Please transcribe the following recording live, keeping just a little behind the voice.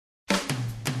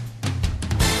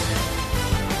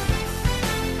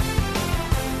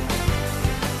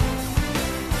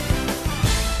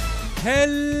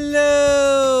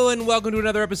Hello, and welcome to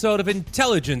another episode of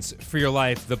Intelligence for Your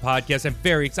Life, the podcast.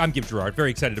 I'm Gib Gerard,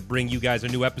 very excited to bring you guys a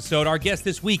new episode. Our guest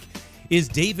this week is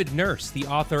David Nurse, the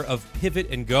author of Pivot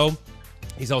and Go.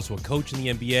 He's also a coach in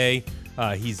the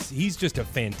NBA. He's just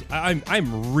a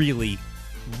I'm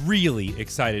really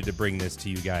excited to bring this to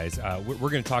you guys.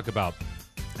 We're going to talk about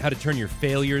how to turn your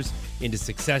failures into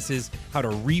successes, how to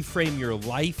reframe your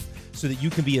life so that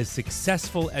you can be as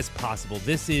successful as possible.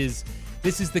 This is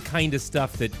the kind of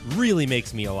stuff that really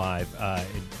makes me alive.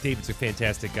 David's a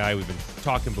fantastic guy. We've been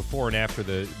talking before and after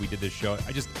we did this show.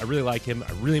 I really like him.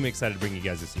 I really am excited to bring you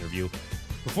guys this interview.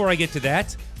 Before I get to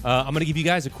that, I'm going to give you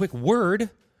guys a quick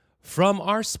word from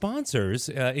our sponsors,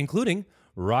 including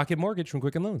Rocket Mortgage from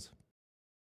Quicken Loans.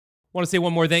 I want to say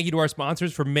one more thank you to our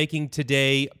sponsors for making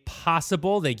today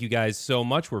possible. Thank you guys so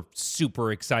much. We're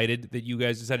super excited that you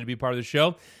guys decided to be part of the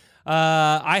show.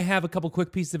 I have a couple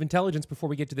quick pieces of intelligence before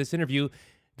we get to this interview.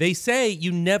 They say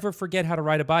you never forget how to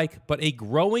ride a bike, but a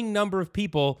growing number of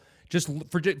people, just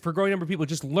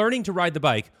learning to ride the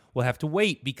bike will have to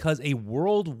wait because a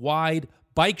worldwide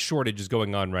bike shortage is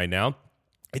going on right now.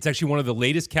 It's actually one of the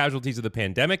latest casualties of the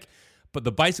pandemic, but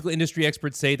the bicycle industry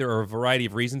experts say there are a variety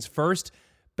of reasons. First,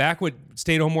 back when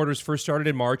stay-at-home orders first started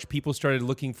in March, people started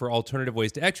looking for alternative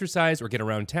ways to exercise or get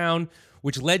around town,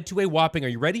 which led to a whopping, are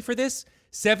you ready for this?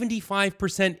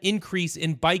 75% increase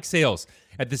in bike sales.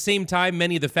 At the same time,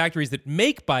 many of the factories that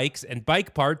make bikes and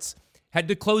bike parts had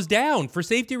to close down for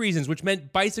safety reasons, which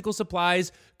meant bicycle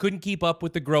supplies couldn't keep up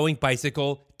with the growing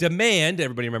bicycle demand.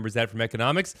 Everybody remembers that from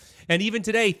economics. And even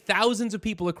today, thousands of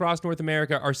people across North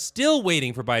America are still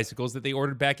waiting for bicycles that they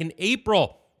ordered back in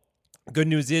April. Good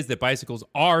news is that bicycles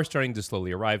are starting to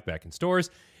slowly arrive back in stores.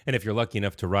 And if you're lucky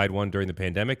enough to ride one during the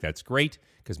pandemic, that's great,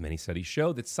 because many studies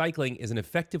show that cycling is an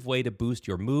effective way to boost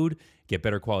your mood, get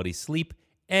better quality sleep,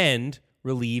 and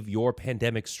relieve your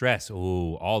pandemic stress.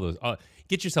 Oh, all those.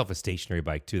 Get yourself a stationary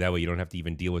bike, too. That way you don't have to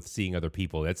even deal with seeing other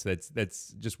people. That's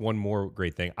just one more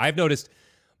great thing. I've noticed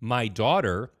my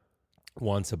daughter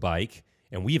wants a bike,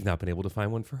 and we have not been able to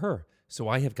find one for her. So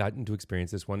I have gotten to experience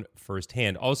this one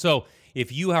firsthand. Also,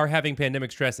 if you are having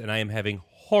pandemic stress, and I am having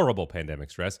horrible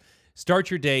pandemic stress, start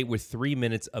your day with 3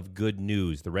 minutes of good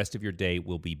news. The rest of your day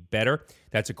will be better.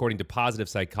 That's according to positive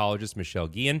psychologist Michelle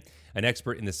Guillen, an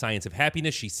expert in the science of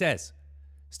happiness. She says,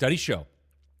 studies show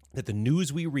that the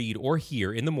news we read or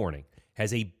hear in the morning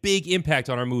has a big impact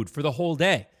on our mood for the whole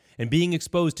day. And being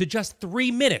exposed to just 3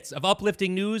 minutes of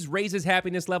uplifting news raises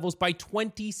happiness levels by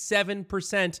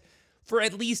 27% for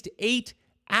at least 8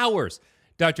 hours.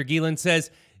 Dr. Guillen says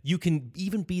you can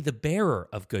even be the bearer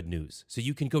of good news. So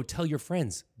you can go tell your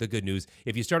friends the good news.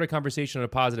 If you start a conversation on a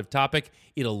positive topic,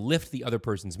 it'll lift the other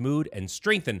person's mood and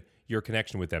strengthen your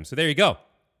connection with them. So there you go.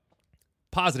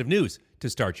 Positive news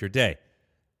to start your day.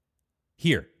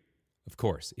 Here, of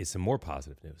course, is some more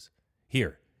positive news.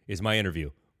 Here is my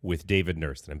interview with David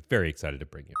Nurse that I'm very excited to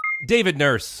bring you. David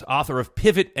Nurse, author of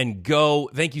Pivot and Go.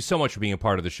 Thank you so much for being a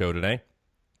part of the show today.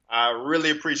 I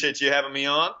really appreciate you having me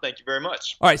on. Thank you very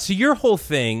much. All right, so your whole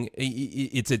thing,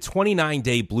 it's a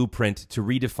 29-day blueprint to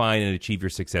redefine and achieve your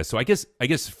success. So I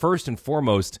guess first and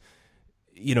foremost,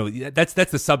 that's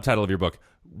the subtitle of your book.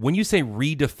 When you say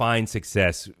redefine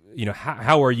success,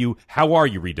 how are you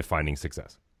redefining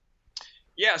success?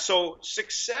 Yeah, so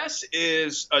success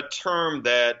is a term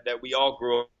that we all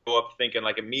grow up thinking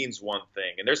like it means one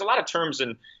thing. And there's a lot of terms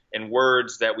and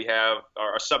words that we have,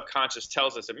 our subconscious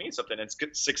tells us it means something. It's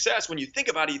good success. When you think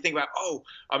about it, you think about, oh,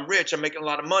 I'm rich, I'm making a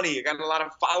lot of money, I got a lot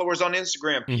of followers on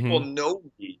Instagram, people know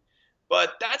me.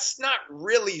 But that's not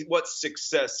really what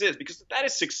success is, because if that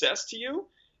is success to you,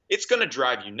 it's going to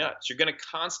drive you nuts. You're going to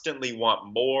constantly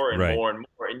want more and more and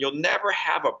more, and you'll never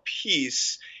have a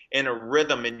peace and a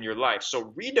rhythm in your life.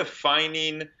 So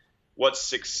redefining what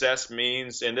success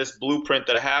means in this blueprint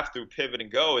that I have through Pivot and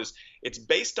Go is it's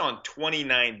based on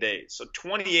 29 days. So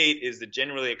 28 is the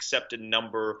generally accepted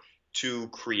number to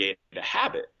create a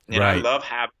habit. And I love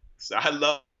habits. I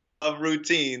love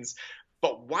routines.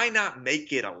 But why not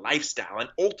make it a lifestyle, an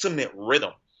ultimate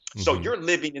rhythm? So you're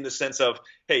living in the sense of,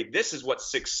 hey, this is what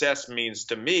success means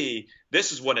to me.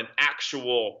 This is what an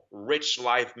actual rich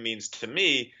life means to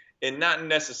me, and not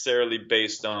necessarily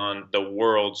based on the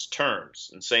world's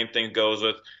terms. And same thing goes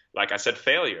with, like I said,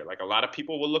 failure. Like a lot of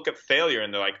people will look at failure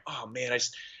and they're like, oh man, I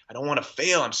don't want to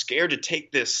fail. I'm scared to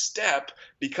take this step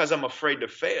because I'm afraid to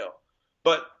fail.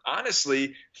 But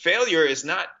honestly, failure it's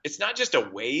not just a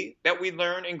way that we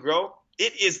learn and grow.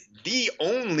 It is the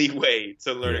only way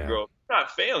to learn and grow. If you're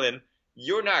not failing,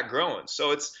 you're not growing.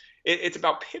 So it's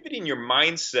about pivoting your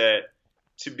mindset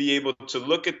to be able to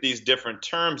look at these different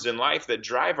terms in life that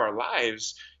drive our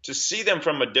lives, to see them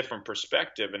from a different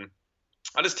perspective. And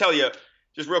I'll just tell you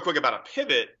just real quick about a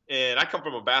pivot. And I come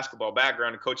from a basketball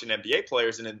background and coaching NBA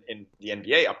players. And in the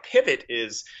NBA, a pivot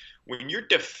is when you're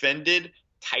defended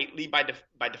tightly by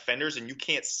defenders and you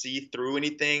can't see through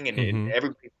anything and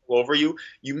everybody's all over you.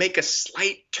 You make a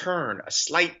slight turn, a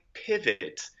slight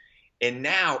pivot, and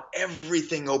now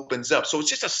everything opens up. So it's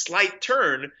just a slight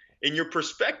turn in your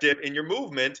perspective, in your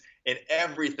movement, and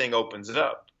everything opens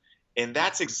up. And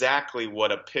that's exactly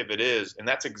what a pivot is. And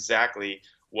that's exactly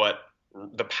what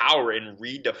the power in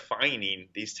redefining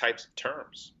these types of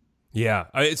terms. Yeah.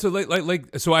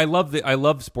 So I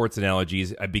love sports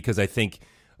analogies because I think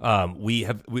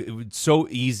it's so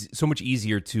much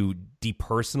easier to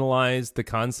depersonalize the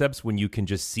concepts when you can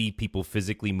just see people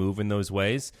physically move in those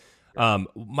ways.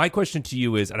 My question to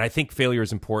you is, and I think failure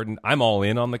is important. I'm all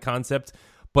in on the concept,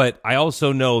 but I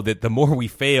also know that the more we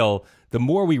fail, the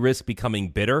more we risk becoming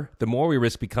bitter, the more we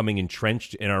risk becoming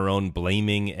entrenched in our own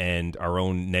blaming and our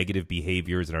own negative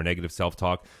behaviors and our negative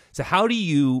self-talk. So how do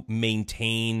you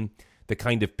maintain the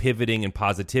kind of pivoting and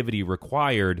positivity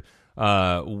required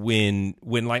when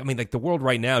the world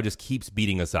right now just keeps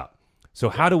beating us up? So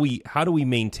how do we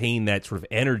maintain that sort of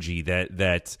energy,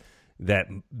 that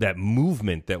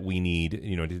movement that we need,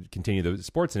 to continue the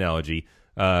sports analogy?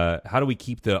 How do we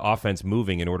keep the offense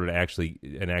moving in order to actually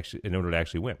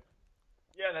win?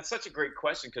 Yeah, that's such a great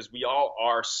question because we all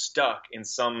are stuck in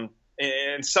some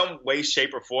way,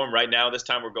 shape, or form right now. This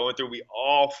time we're going through, we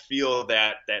all feel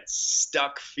that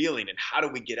stuck feeling. And how do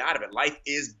we get out of it? Life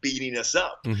is beating us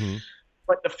up. Mm-hmm.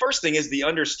 But the first thing is the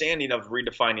understanding of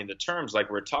redefining the terms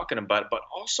like we're talking about, but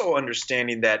also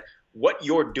understanding that what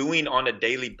you're doing on a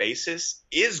daily basis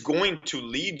is going to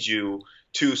lead you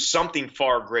to something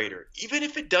far greater, even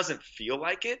if it doesn't feel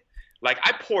like it. Like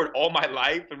I poured all my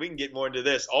life, and we can get more into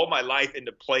this, all my life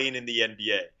into playing in the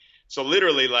NBA. So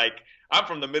literally, like, I'm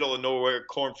from the middle of nowhere,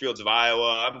 cornfields of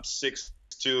Iowa. I'm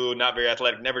 6'2", not very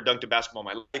athletic, never dunked a basketball in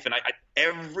my life. And I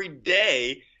every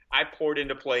day I poured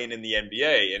into playing in the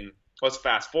NBA. And let's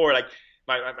fast forward. Like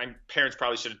my parents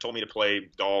probably should have told me to play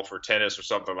golf or tennis or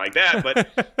something like that. But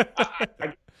I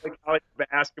play college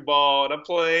basketball, and I'm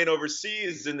playing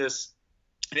overseas in this.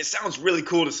 And it sounds really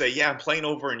cool to say, yeah, I'm playing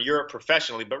over in Europe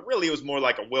professionally, but really it was more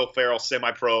like a Will Ferrell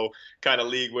semi-pro kind of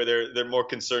league where they're more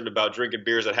concerned about drinking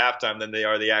beers at halftime than they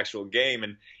are the actual game.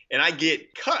 And I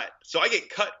get cut. So I get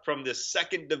cut from this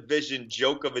second division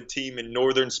joke of a team in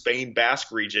northern Spain,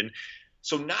 Basque region.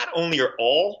 So not only are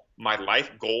all my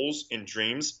life goals and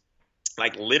dreams,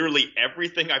 like literally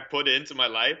everything I put into my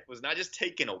life was not just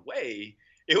taken away,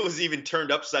 it was even turned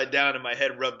upside down and my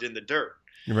head rubbed in the dirt.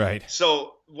 Right.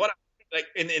 So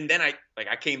and then I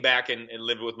came back and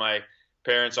lived with my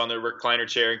parents on their recliner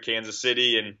chair in Kansas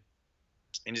City and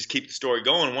just keep the story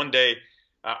going. One day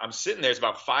I'm sitting there, it's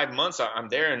about 5 months I'm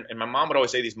there, and my mom would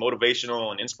always say these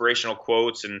motivational and inspirational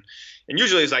quotes, and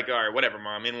usually it's like, all right, whatever,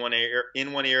 Mom, in one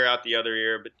ear, out the other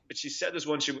ear. But she said this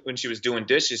when she was doing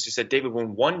dishes. She said, David,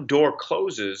 when one door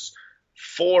closes,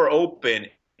 4 open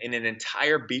in an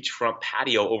entire beachfront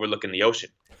patio overlooking the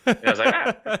ocean. And I was like,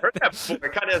 I've heard that before.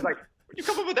 It kind of is like, where'd you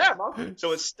come up with that, Mom?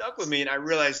 So it stuck with me, and I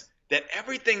realized that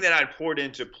everything that I'd poured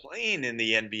into playing in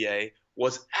the NBA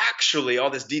was actually all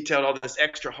this detail, all this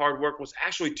extra hard work was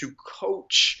actually to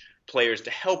coach players,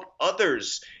 to help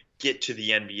others get to the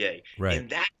NBA. Right. And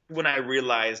that's when I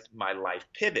realized my life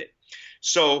pivot.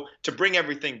 So to bring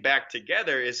everything back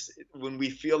together is when we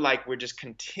feel like we're just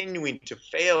continuing to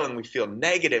fail and we feel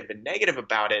negative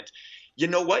about it. You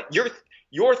know what?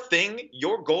 Your thing,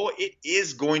 your goal, it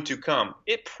is going to come.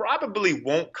 It probably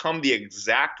won't come the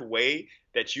exact way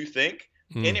that you think,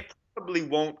 and it probably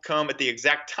won't come at the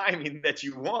exact timing that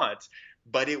you want,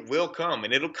 but it will come,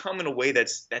 and it'll come in a way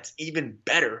that's even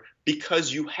better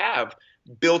because you have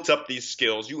built up these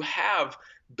skills. You have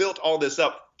built all this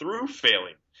up through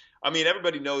failing. I mean,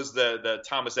 everybody knows the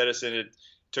Thomas Edison. It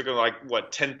took him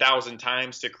 10,000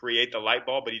 times to create the light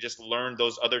bulb, but he just learned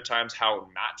those other times how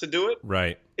not to do it.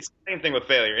 Right. It's the same thing with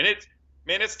failure, and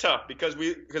it's tough because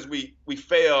we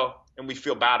fail and we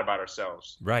feel bad about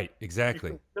ourselves. Right.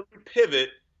 Exactly. You can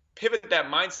pivot that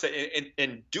mindset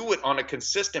and do it on a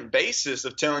consistent basis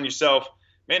of telling yourself,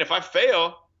 man, if I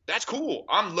fail, that's cool.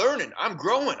 I'm learning. I'm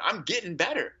growing. I'm getting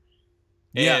better.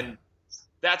 Yeah. And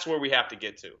that's where we have to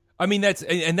get to. I mean, that's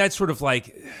sort of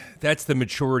that's the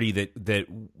maturity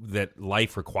that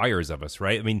life requires of us,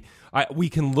 right? I mean, we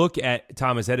can look at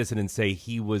Thomas Edison and say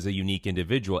he was a unique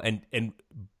individual, and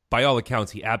by all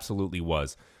accounts, he absolutely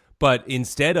was. But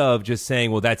instead of just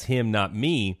saying, well, that's him, not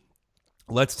me,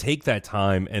 let's take that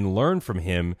time and learn from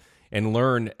him and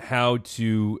learn how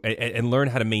to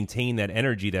maintain that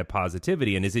energy, that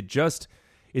positivity. And is it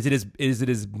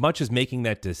as much as making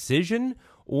that decision,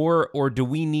 or do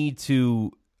we need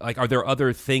to, like, are there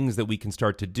other things that we can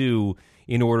start to do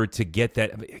in order to get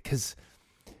that? Because,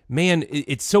 man,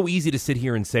 it's so easy to sit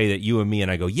here and say that, you and me, and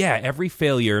I go, yeah, every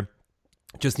failure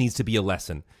just needs to be a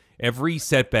lesson. Every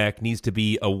setback needs to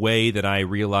be a way that I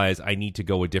realize I need to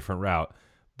go a different route.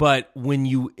 But when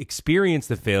you experience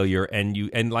the failure and you're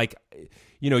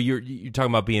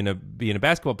talking about being a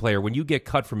basketball player, when you get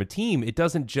cut from a team,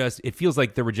 it feels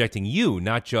like they're rejecting you,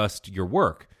 not just your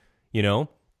work, And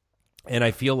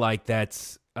I feel like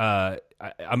that's I'm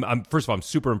first of all, I'm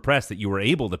super impressed that you were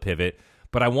able to pivot,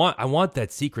 but I want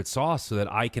that secret sauce so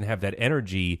that I can have that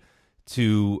energy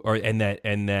and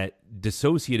that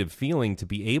dissociative feeling to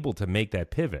be able to make that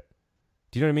pivot.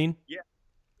 Do you know what I mean? Yeah.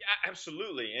 Yeah,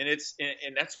 absolutely.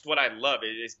 And that's what I love.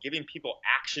 It is giving people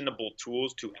actionable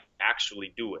tools to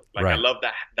actually do it. Like, right. I love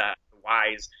that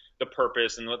whys, the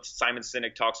purpose, and what Simon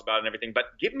Sinek talks about and everything, but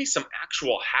give me some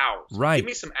actual hows. Right. Give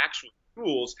me some actual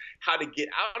tools how to get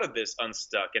out of this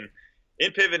unstuck. And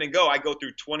in Pivot and Go, I go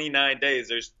through 29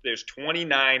 days. There's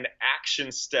 29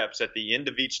 action steps at the end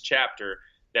of each chapter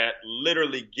that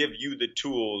literally give you the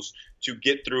tools to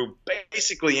get through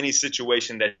basically any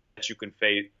situation that you can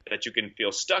face, that you can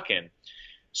feel stuck in.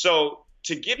 So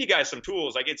to give you guys some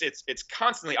tools, like it's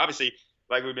constantly, obviously,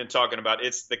 like we've been talking about,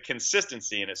 it's the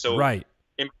consistency in it. So right.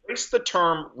 Embrace the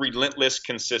term relentless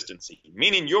consistency,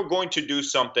 meaning you're going to do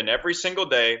something every single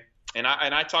day. And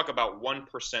I talk about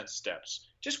 1% steps,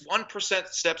 just 1%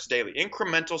 steps daily,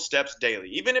 incremental steps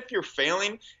daily. Even if you're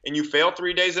failing and you fail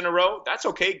 3 days in a row, that's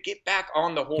okay. Get back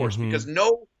on the horse, because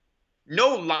no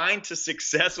line to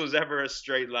success was ever a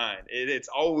straight line. It's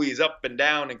always up and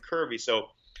down and curvy. So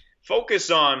focus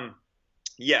on,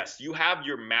 yes, you have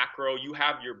your macro, you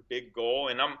have your big goal.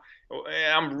 And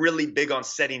I'm really big on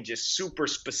setting just super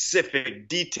specific,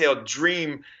 detailed,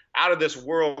 dream out of this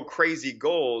world, crazy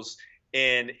goals.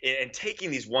 And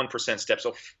taking these 1% steps.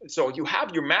 So you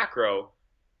have your macro,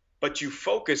 but you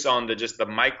focus on the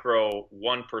micro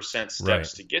 1% steps right.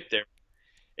 to get there.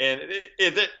 And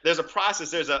there's a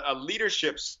process. There's a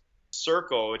leadership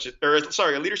circle,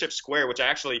 a leadership square, which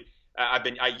I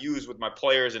use with my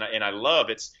players and I love.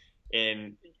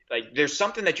 There's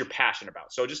something that you're passionate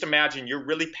about. So just imagine you're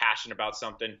really passionate about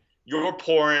something. You're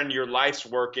pouring your life's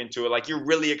work into it. Like, you're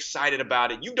really excited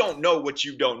about it. You don't know what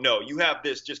you don't know. You have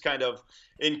this just kind of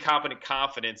incompetent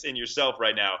confidence in yourself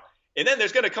right now. And then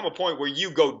there's going to come a point where you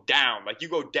go down, like you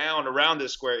go down around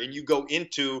this square and you go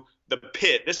into the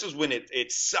pit. This is when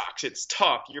it sucks. It's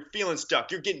tough. You're feeling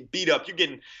stuck. You're getting beat up. You're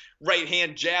getting right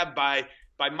hand jabbed by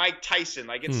Mike Tyson.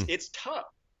 Like, it's tough.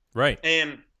 Right.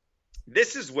 And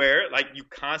this is where, like, you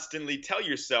constantly tell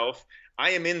yourself,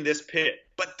 I am in this pit,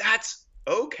 but that's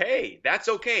okay. That's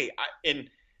okay.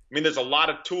 There's a lot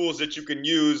of tools that you can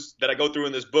use that I go through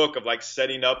in this book of, like,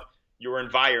 setting up your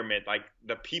environment. Like,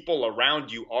 the people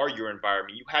around you are your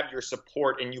environment. You have your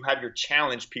support and you have your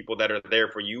challenge people that are there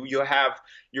for you. You have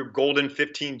your golden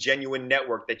 15 genuine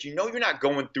network that you're not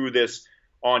going through this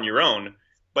on your own.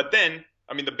 But then,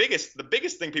 the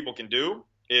biggest thing people can do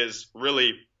is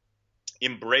really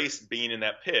embrace being in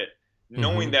that pit,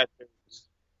 knowing that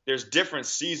there's different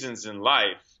seasons in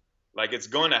life. Like, it's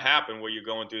going to happen where you're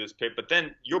going through this pit, but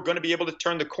then you're going to be able to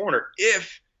turn the corner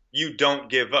if you don't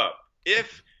give up.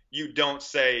 If you don't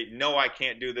say, no, I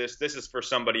can't do this. This is for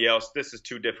somebody else. This is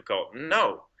too difficult.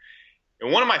 No.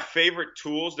 And one of my favorite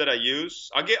tools that I use,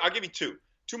 I'll give you two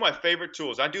of my favorite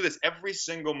tools. I do this every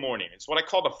single morning. It's what I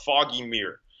call the foggy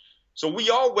mirror. So we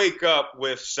all wake up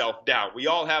with self-doubt. We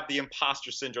all have the imposter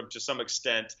syndrome to some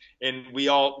extent, and we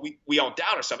all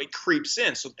doubt ourselves. It creeps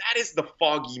in. So that is the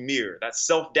foggy mirror. That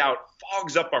self-doubt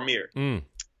fogs up our mirror.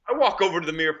 I walk over to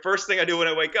the mirror, first thing I do when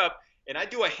I wake up, and I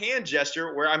do a hand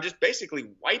gesture where I'm just basically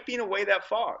wiping away that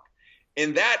fog.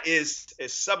 And that is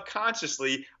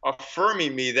subconsciously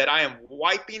affirming me that I am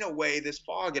wiping away this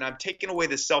fog and I'm taking away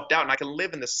this self-doubt, and I can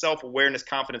live in the self-awareness,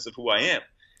 confidence of who I am.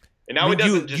 And now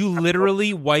you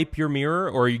literally wipe your mirror,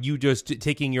 or are you just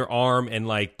taking your arm and,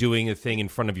 like, doing a thing in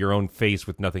front of your own face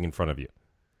with nothing in front of you?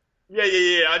 Yeah.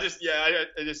 I just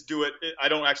do it. I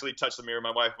don't actually touch the mirror.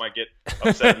 My wife might get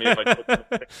upset at me if I do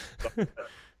it.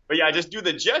 But yeah, I just do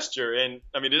the gesture. And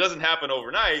it doesn't happen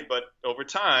overnight, but over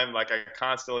time, like, I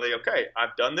constantly, okay,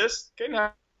 I've done this. Okay,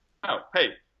 now, hey,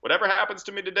 whatever happens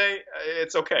to me today,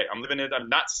 it's okay. I'm living it. I'm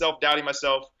not self-doubting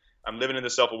myself. I'm living in the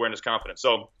self-awareness, confidence.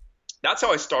 So that's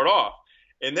how I start off.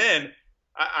 And then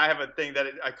I have a thing that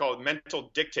I call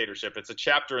mental dictatorship. It's a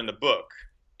chapter in the book.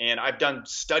 And I've done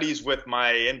studies with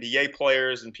my NBA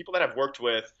players and people that I've worked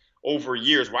with over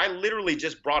years where I literally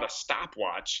just brought a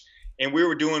stopwatch and we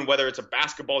were doing, whether it's a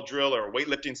basketball drill or a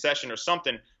weightlifting session or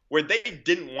something, where they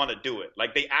didn't want to do it.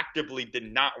 Like, they actively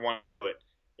did not want to do it.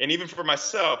 and even for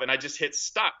myself, and I just hit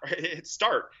start.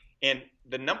 And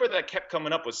the number that kept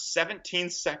coming up was 17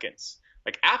 seconds.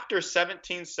 Like after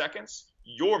 17 seconds,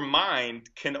 your mind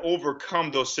can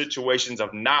overcome those situations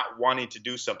of not wanting to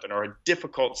do something or a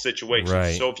difficult situation.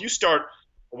 Right. So if you start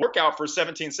a workout for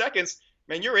 17 seconds,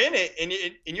 man, you're in it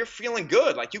and you're feeling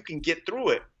good. Like you can get through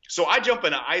it. So I jump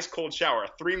in an ice cold shower,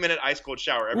 a 3-minute ice cold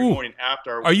shower every morning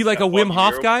after. Are you like a Wim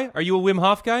Hof guy? Are you a Wim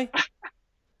Hof guy?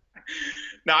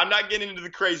 Now I'm not getting into the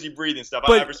crazy breathing stuff.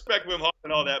 I respect Wim Hof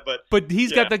and all that, but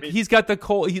he's got the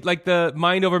cold, like the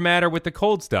mind over matter with the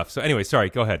cold stuff. So anyway, sorry,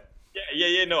 go ahead.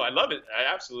 Yeah. No, I love it.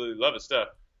 I absolutely love his stuff.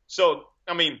 So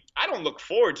I mean, I don't look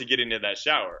forward to getting into that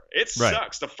shower. It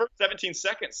sucks. The first 17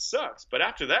 seconds sucks, but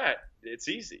after that, it's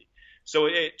easy. So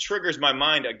it triggers my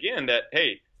mind again that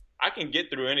hey, I can get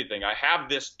through anything. I have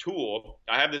this tool.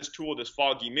 This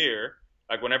foggy mirror.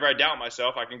 Like whenever I doubt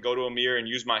myself, I can go to a mirror and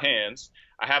use my hands.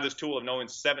 I have this tool of knowing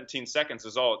 17 seconds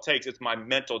is all it takes. It's my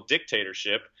mental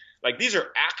dictatorship. Like these are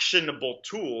actionable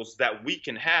tools that we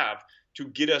can have to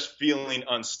get us feeling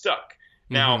unstuck.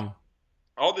 Now,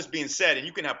 all this being said, and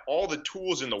you can have all the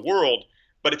tools in the world,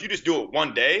 but if you just do it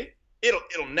one day,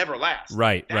 it'll never last.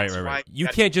 Right. You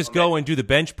can't just go and do the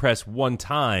bench press one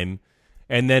time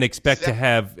and then expect to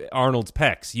have Arnold's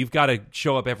pecs. You've got to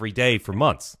show up every day for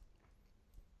months.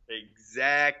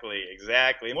 Exactly.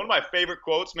 And one of my favorite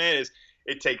quotes, man, is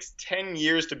it takes 10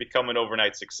 years to become an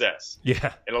overnight success.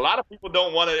 Yeah. And a lot of people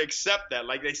don't want to accept that.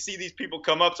 Like they see these people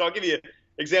come up. So I'll give you an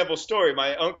example story.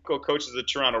 My uncle coaches the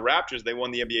Toronto Raptors. They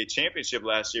won the NBA championship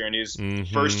last year, and he was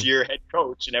first year head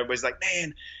coach. And everybody's like,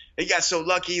 man, he got so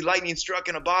lucky. Lightning struck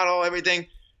in a bottle, everything.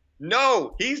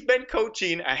 No, he's been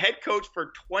coaching a head coach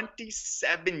for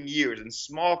 27 years in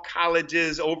small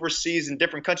colleges, overseas in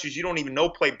different countries you don't even know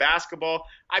play basketball.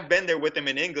 I've been there with him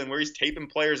in England where he's taping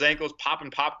players' ankles,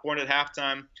 popping popcorn at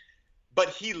halftime. But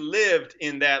he lived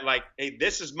in that like, hey,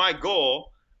 this is my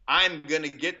goal. I'm going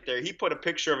to get there. He put a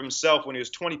picture of himself when he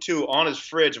was 22 on his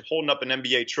fridge of holding up an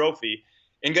NBA trophy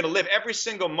and going to live every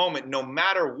single moment, no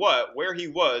matter what, where he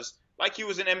was, like he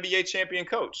was an NBA champion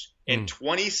coach. And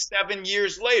 27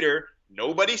 years later,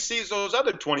 nobody sees those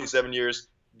other 27 years.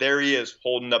 There he is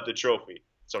holding up the trophy.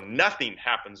 So nothing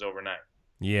happens overnight.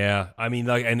 Yeah, I mean,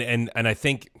 like, and I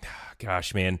think,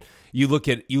 gosh, man, you look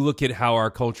at how our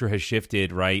culture has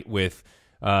shifted, right? With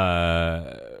not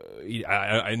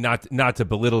to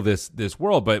belittle this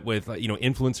world, but with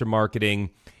influencer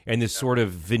marketing and this sort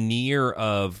of veneer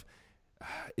of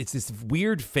it's this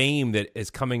weird fame that is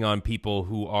coming on people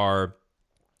who are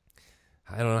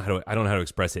I don't know how to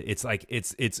express it. It's like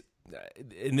it's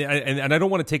and I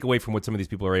don't want to take away from what some of these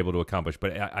people are able to accomplish,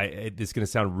 but it's going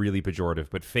to sound really pejorative,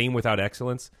 but fame without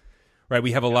excellence, right?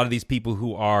 We have a lot of these people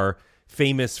who are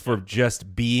famous for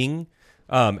just being,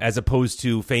 as opposed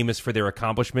to famous for their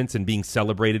accomplishments and being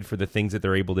celebrated for the things that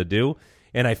they're able to do.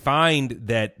 And I find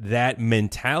that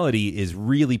mentality is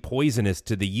really poisonous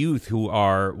to the youth who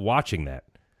are watching that.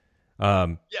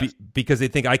 Because they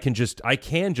think I can just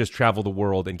travel the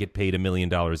world and get paid $1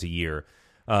 million a year,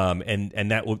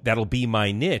 and that'll be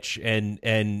my niche, and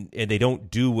they don't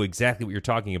do exactly what you're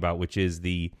talking about, which is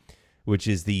the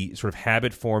sort of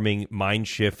habit forming mind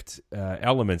shift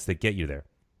elements that get you there.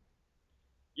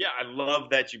 Yeah, I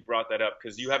love that you brought that up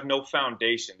because you have no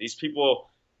foundation. These people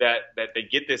that they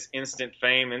get this instant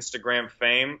fame, Instagram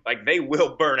fame, like they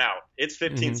will burn out. It's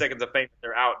 15 seconds of fame,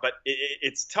 they're out. But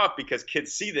it's tough because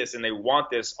kids see this and they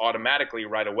want this automatically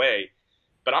right away.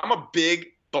 But I'm a big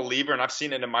believer, and I've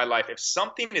seen it in my life. If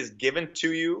something is given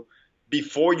to you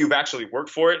before you've actually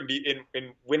worked for it, and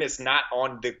when it's not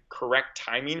on the correct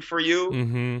timing for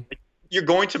you, you're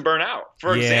going to burn out.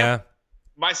 For example,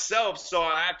 myself, so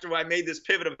after I made this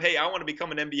pivot of, hey, I want to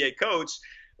become an NBA coach,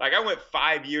 like I went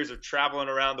 5 years of traveling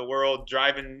around the world,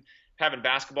 driving, having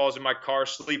basketballs in my car,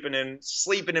 sleeping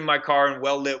in my car in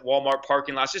well-lit Walmart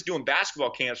parking lots, just doing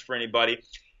basketball camps for anybody.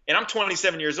 And I'm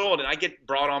 27 years old, and I get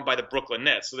brought on by the Brooklyn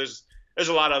Nets. So there's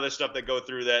a lot of other stuff that go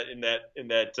through that in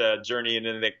that journey and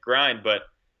in that grind. But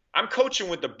I'm coaching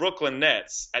with the Brooklyn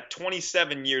Nets at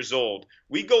 27 years old.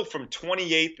 We go from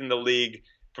 28th in the league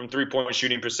from three-point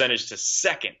shooting percentage to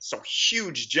second. So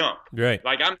huge jump. Right.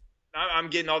 Like I'm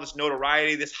getting all this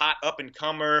notoriety, this hot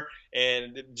up-and-comer,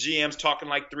 and the GM's talking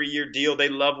like 3-year deal. They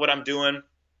love what I'm doing.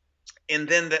 And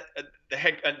then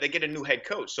they get a new head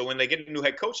coach. So when they get a new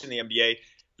head coach in the NBA,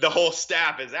 the whole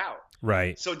staff is out.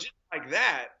 Right. So just like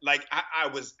that, like I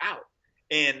was out.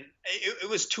 And it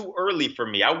was too early for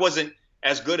me. I wasn't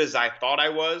as good as I thought I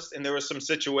was. And there were some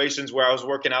situations where I was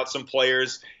working out some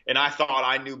players, and I thought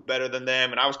I knew better than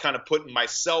them. And I was kind of putting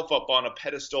myself up on a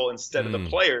pedestal instead of the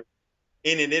players.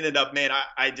 And it ended up, man,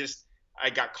 I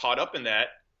got caught up in that.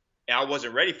 and I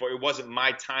wasn't ready for it. It wasn't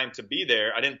my time to be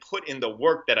there. I didn't put in the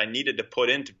work that I needed to put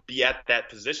in to be at that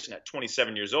position at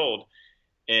 27 years old.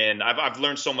 And I've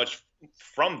learned so much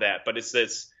from that. But it's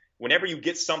this, whenever you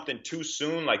get something too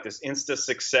soon, like this Insta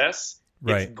success,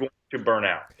 right, it's going to burn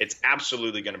out. It's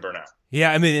absolutely going to burn out.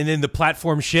 Yeah, I mean, and then the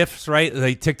platform shifts, right?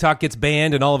 Like TikTok gets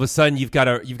banned, and all of a sudden you've got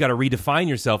to redefine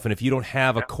yourself. And if you don't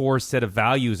have a core set of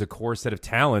values, a core set of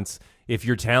talents, if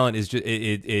your talent is just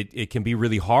it can be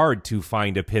really hard to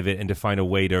find a pivot and to find a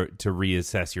way to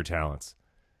reassess your talents.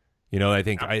 You know, I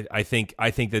think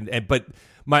that, but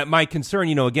my concern,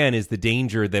 you know, again, is the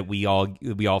danger that we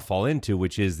all fall into,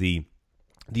 which is the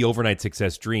overnight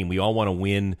success dream. We all want to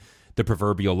win the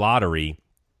proverbial lottery.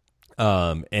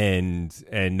 And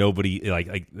nobody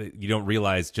like you don't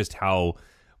realize just how,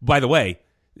 by the way,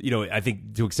 you know, I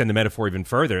think to extend the metaphor even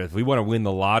further, if we want to win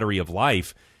the lottery of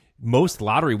life, most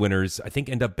lottery winners, I think,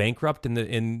 end up bankrupt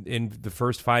in the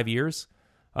first 5 years.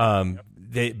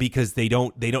 Because they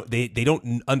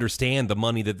don't understand the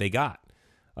money that they got.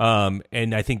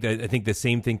 And I think the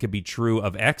same thing could be true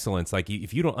of excellence. Like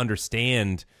if you don't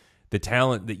understand the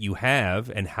talent that you have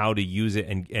and how to use it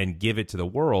and give it to the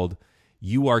world,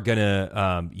 you're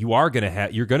gonna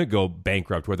go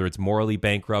bankrupt, whether it's morally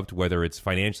bankrupt, whether it's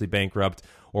financially bankrupt,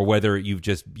 or whether you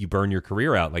burn your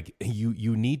career out. Like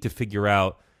you need to figure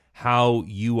out how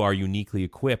you are uniquely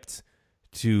equipped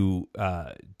to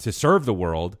serve the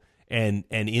world, and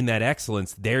in that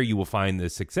excellence, there you will find the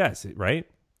success, right?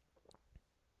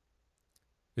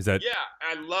 Is that? Yeah,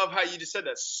 I love how you just said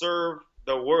that. Serve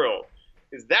the world,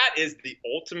 because that is the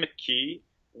ultimate key.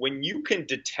 When you can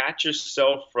detach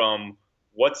yourself from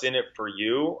what's in it for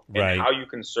you and right, how you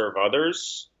can serve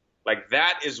others, like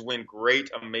that is when great,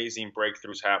 amazing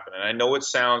breakthroughs happen. And I know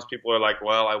people are like,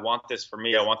 well, I want this for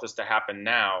me. I want this to happen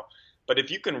now. But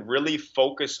if you can really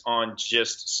focus on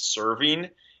just serving.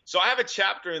 So I have a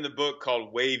chapter in the book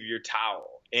called Wave Your Towel.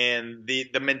 And the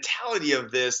mentality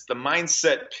of this, the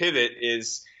mindset pivot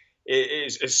is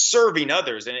serving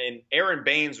others. And Aaron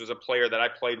Baines was a player that I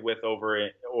played with over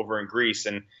in Greece.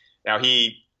 And now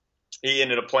he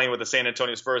ended up playing with the San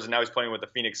Antonio Spurs, and now he's playing with the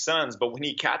Phoenix Suns. But when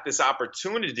he got this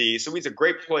opportunity, so he's a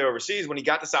great player overseas. When he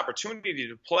got this opportunity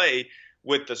to play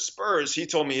with the Spurs, he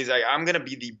told me, he's like, I'm going to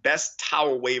be the best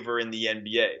towel waver in the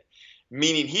NBA.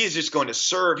 Meaning he is just going to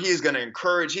serve. He is going to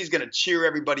encourage. He's going to cheer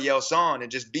everybody else on and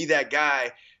just be that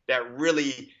guy that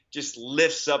really just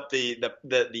lifts up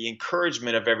the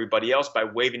encouragement of everybody else by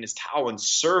waving his towel and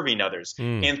serving others.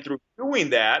 And through doing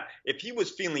that, if he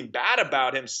was feeling bad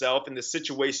about himself in the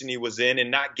situation he was in and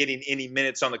not getting any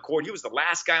minutes on the court, he was the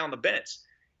last guy on the bench.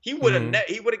 He would have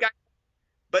got,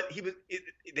 but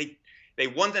they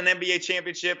won an NBA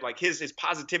championship. Like his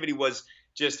positivity was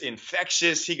just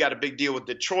infectious. He got a big deal with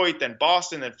Detroit, then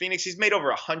Boston, then Phoenix. He's made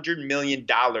over $100 million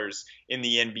in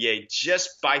the NBA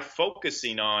just by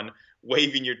focusing on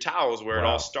waving your towels, where it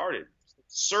all started.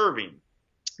 Serving.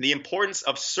 The importance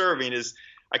of serving is,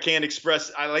 I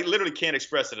literally can't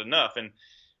express it enough. And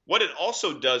what it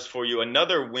also does for you,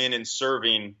 another win in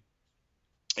serving,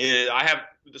 is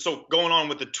so going on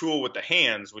with the tool with the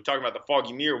hands, we're talking about the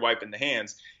foggy mirror wipe in the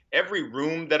hands. Every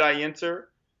room that I enter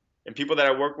and people that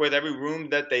I work with, every room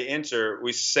that they enter,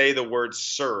 we say the word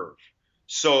serve.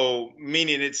 So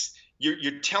meaning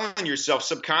you're telling yourself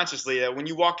subconsciously that when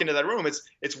you walk into that room,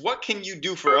 it's what can you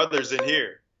do for others in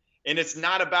here? And it's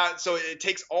not about, so it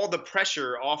takes all the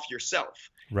pressure off yourself.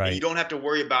 Right. And you don't have to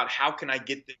worry about how can I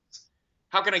get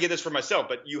this for myself?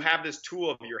 But you have this tool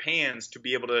of your hands to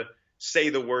be able to say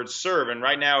the word serve. And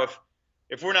right now,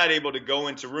 if we're not able to go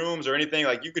into rooms or anything,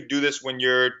 like you could do this when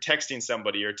you're texting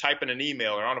somebody or typing an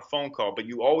email or on a phone call, but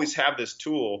you always have this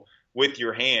tool with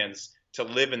your hands to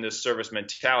live in this service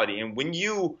mentality. And when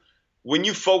you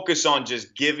focus on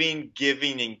just giving,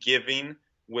 and giving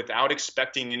without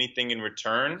expecting anything in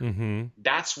return,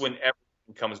 that's when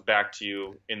everything comes back to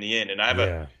you in the end. And I have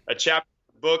a chapter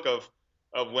in the book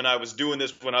of when I was doing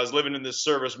this, when I was living in this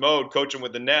service mode, coaching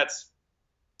with the Nets.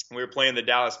 We were playing the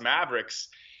Dallas Mavericks.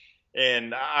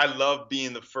 And I love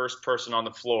being the first person on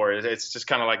the floor. It's just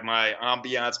kind of like my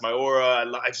ambiance, my aura.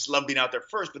 I just love being out there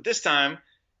first. But this time,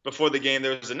 before the game,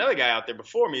 there was another guy out there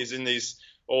before me. He's in these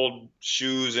old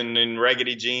shoes and in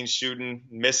raggedy jeans, shooting,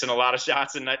 missing a lot of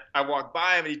shots. And I walk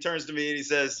by him, and he turns to me and he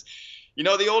says, you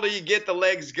know, the older you get, the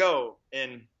legs go.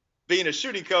 And being a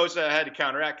shooting coach, I had to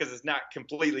counteract because it's not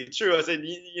completely true. I said,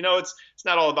 you know, it's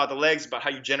not all about the legs, but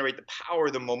how you generate the power,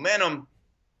 the momentum.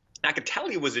 I could tell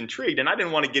he was intrigued, and I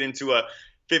didn't want to get into a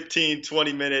 15,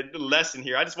 20-minute lesson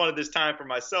here. I just wanted this time for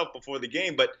myself before the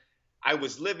game, but I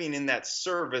was living in that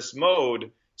service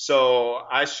mode. So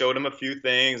I showed him a few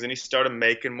things, and he started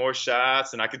making more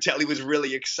shots, and I could tell he was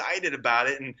really excited about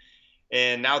it.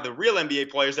 And now the real NBA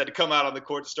players had to come out on the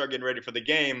court to start getting ready for the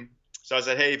game. So I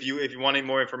said, hey, if you want any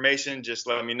more information, just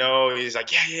let me know. He's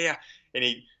like, yeah. And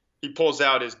he pulls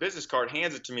out his business card,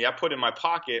 hands it to me. I put it in my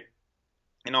pocket,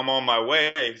 and I'm on my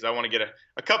way because I want to get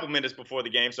a couple minutes before the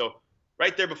game. So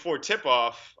right there before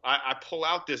tip-off, I pull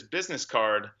out this business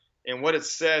card, and what it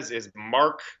says is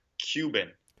Mark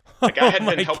Cuban. Like I had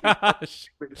been helping.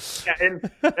 Yeah,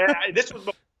 and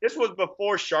this was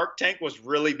before Shark Tank was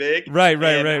really big.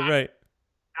 Right.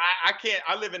 I can't.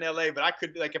 I live in LA, but I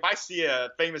could, like, if I see a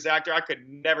famous actor, I could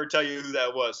never tell you who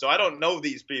that was. So I don't know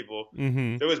these people.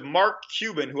 Mm-hmm. There was Mark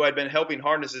Cuban, who had been helping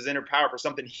harness his inner power for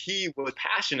something he was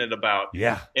passionate about.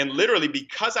 Yeah. And literally,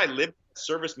 because I lived in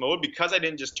service mode, because I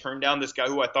didn't just turn down this guy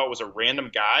who I thought was a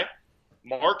random guy.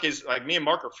 Mark is like, me and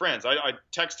Mark are friends. I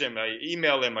text him, I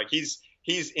email him, like he's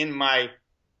in my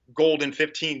Golden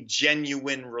 15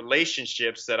 genuine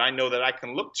relationships that I know that I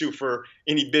can look to for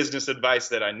any business advice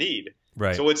that I need.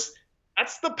 Right. So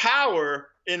that's the power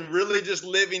in really just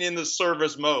living in the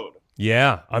service mode.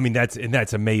 Yeah. I mean, that's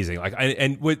amazing. Like,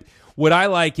 and what I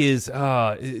like is,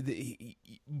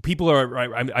 people are,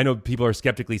 I know people are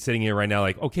skeptically sitting here right now,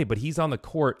 like, okay, but he's on the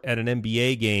court at an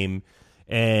NBA game,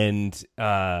 and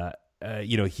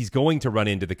he's going to run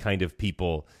into the kind of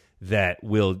people that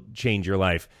will change your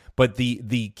life. But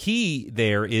the key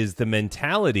there is the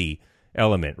mentality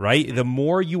element, right? Mm-hmm. The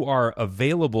more you are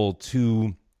available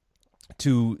to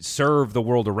serve the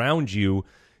world around you,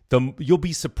 you'll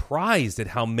be surprised at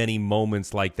how many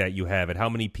moments like that you have, at how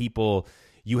many people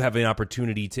you have an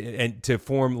opportunity to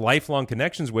form lifelong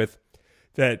connections with.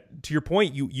 That, to your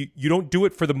point, you don't do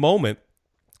it for the moment.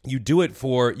 You do it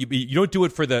for you don't do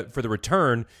it for the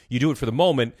return. You do it for the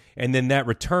moment, and then that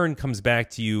return comes back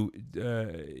to you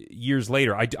years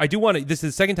later. I do want to. This is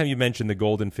the second time you mentioned the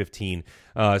Golden 15,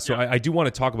 so I do want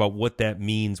to talk about what that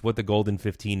means, what the Golden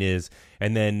 15 is,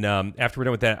 and then after we're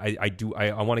done with that,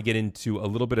 I want to get into a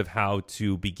little bit of how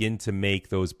to begin to make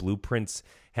those blueprints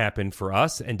happen for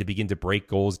us, and to begin to break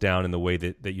goals down in the way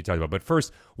that you talked about. But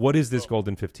first, what is this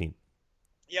Golden 15?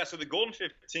 Yeah, so the Golden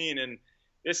 15, and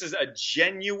this is a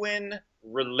genuine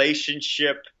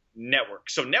relationship network.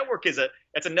 So network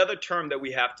that's another term that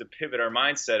we have to pivot our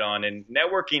mindset on. And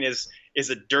networking is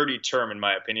a dirty term, in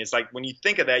my opinion. It's like, when you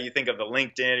think of that, you think of the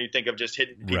LinkedIn, you think of just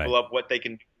hitting people up, what they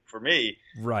can do for me.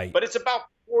 Right. But it's about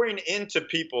pouring into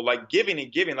people, like giving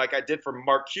and giving, like I did for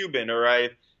Mark Cuban, or I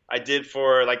did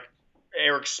for like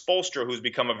Eric Spoelstra, who's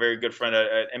become a very good friend,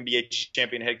 an NBA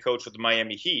champion head coach with the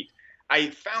Miami Heat. I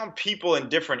found people in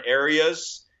different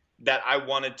areas that I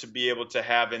wanted to be able to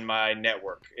have in my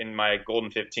network, in my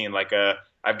Golden 15. Like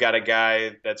I've got a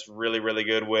guy that's really, really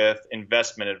good with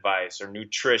investment advice or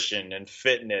nutrition and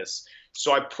fitness.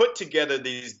 So I put together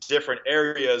these different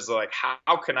areas, like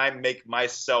how can I make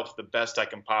myself the best I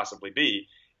can possibly be?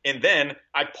 And then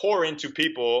I pour into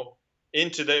people,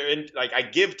 like I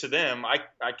give to them.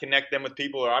 I connect them with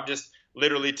people, or I'm just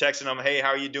literally texting them, hey, how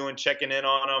are you doing? Checking in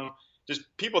on them. Just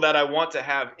people that I want to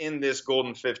have in this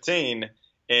Golden 15.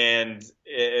 And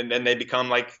then they become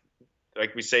like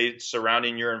we say,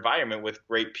 surrounding your environment with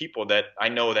great people that I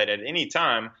know that at any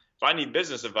time, if I need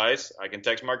business advice, I can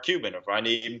text Mark Cuban. If I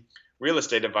need real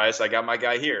estate advice, I got my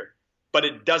guy here. But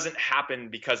it doesn't happen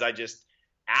because I just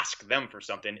ask them for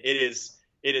something. It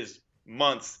is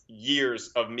months, years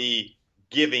of me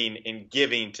giving and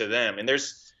giving to them. And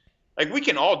there's, like, we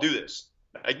can all do this.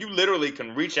 Like, you literally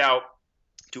can reach out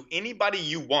to anybody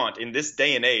you want in this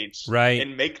day and age, right,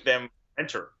 and make them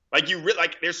enter. Like,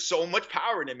 there's so much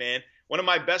power in it, man. One of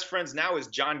my best friends now is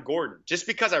John Gordon, just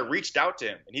because I reached out to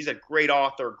him, and he's a great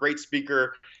author, great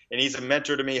speaker, and he's a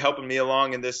mentor to me, helping me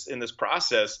along in this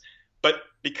process. But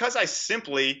because I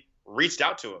simply reached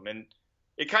out to him, and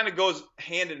it kind of goes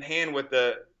hand in hand with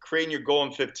the creating your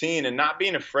Golden 15 and not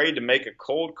being afraid to make a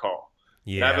cold call.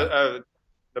 Yeah. I have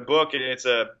the book, and it's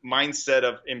a mindset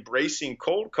of embracing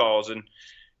cold calls. And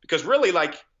because really,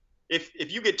 like,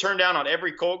 if you get turned down on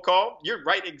every cold call, you're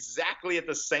right exactly at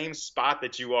the same spot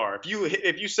that you are.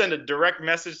 If you send a direct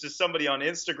message to somebody on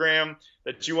Instagram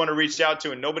that you want to reach out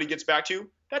to and nobody gets back to you,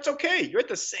 that's okay. You're at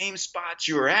the same spot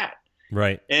you were at.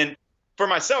 Right. And for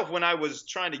myself, when I was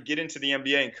trying to get into the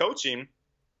NBA and coaching,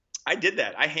 I did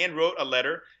that. I hand wrote a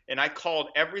letter, and I called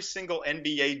every single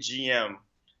NBA GM,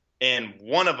 and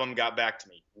one of them got back to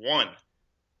me. One.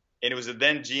 And it was the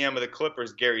then GM of the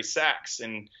Clippers, Gary Sachs.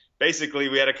 And basically,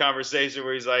 we had a conversation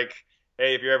where he's like,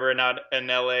 hey, if you're ever in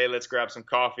LA, let's grab some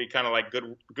coffee, kind of like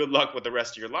good luck with the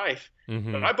rest of your life.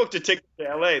 Mm-hmm. But I booked a ticket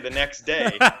to LA the next day.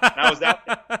 And I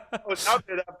was out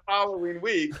there that following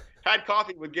week, had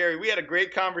coffee with Gary. We had a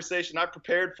great conversation. I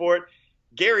prepared for it.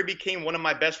 Gary became one of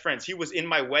my best friends. He was in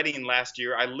my wedding last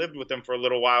year. I lived with him for a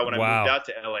little while when I moved out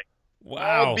to LA.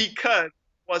 Wow. All because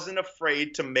I wasn't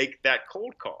afraid to make that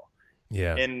cold call.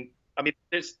 Yeah. And I mean,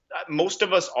 most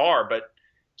of us are, but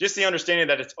just the understanding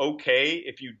that it's okay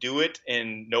if you do it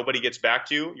and nobody gets back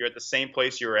to you, you're at the same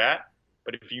place you're at.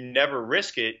 But if you never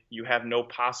risk it, you have no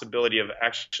possibility of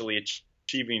actually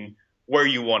achieving where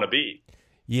you want to be.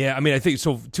 Yeah, I mean, I think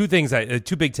so. Two things,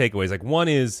 two big takeaways. Like, one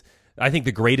is, I think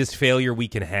the greatest failure we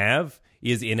can have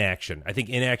is inaction. I think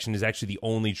inaction is actually the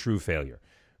only true failure,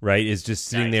 right? Is just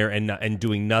sitting there and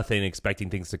doing nothing and expecting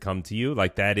things to come to you.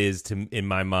 Like, that is, in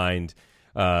my mind,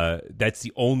 that's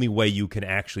the only way you can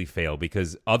actually fail,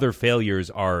 because other failures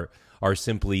are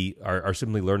simply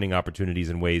learning opportunities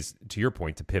and ways, to your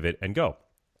point, to pivot and go.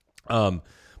 But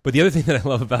the other thing that I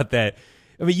love about that,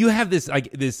 I mean, you have this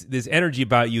this energy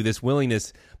about you, this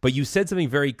willingness, but you said something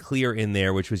very clear in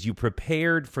there, which was you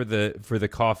prepared for the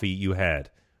coffee you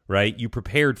had, right? You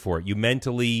prepared for it. You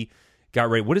mentally got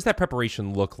ready. What does that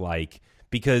preparation look like?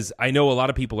 Because I know a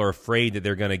lot of people are afraid that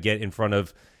they're going to get in front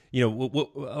of, a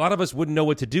lot of us wouldn't know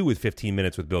what to do with 15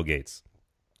 minutes with Bill Gates.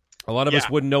 A lot of us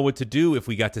wouldn't know what to do if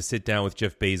we got to sit down with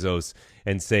Jeff Bezos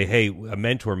and say, hey,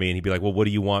 mentor me. And he'd be like, well, what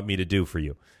do you want me to do for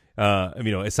you?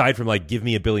 Aside from like, give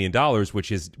me $1 billion,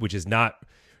 which is not,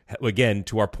 again,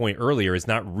 to our point earlier, is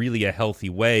not really a healthy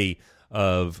way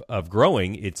of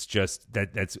growing. It's just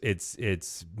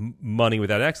it's money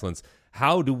without excellence.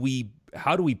 How do we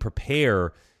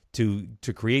prepare to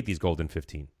create these golden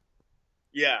 15?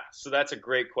 Yeah, so that's a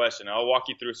great question. I'll walk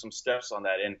you through some steps on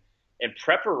that. And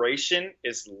preparation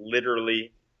is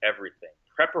literally everything.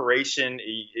 Preparation,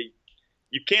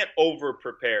 you can't over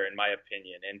prepare, in my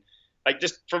opinion. And like,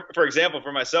 just for example,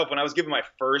 for myself, when I was giving my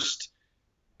first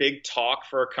big talk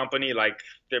for a company, like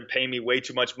they're paying me way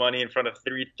too much money in front of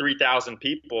 3,000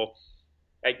 people.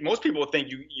 Like, most people think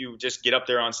you just get up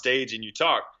there on stage and you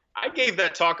talk. I gave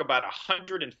that talk about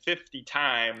 150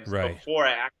 times before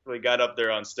I actually got up there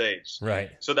on stage.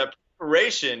 Right. So that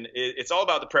preparation, it's all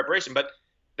about the preparation, but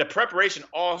the preparation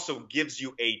also gives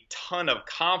you a ton of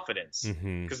confidence,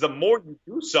 because the more you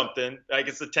do something, like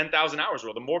it's the 10,000 hours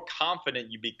rule, the more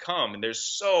confident you become. And there's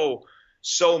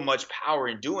so much power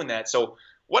in doing that. So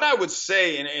what I would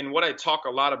say, and what I talk a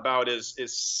lot about is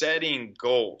setting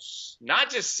goals, not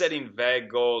just setting vague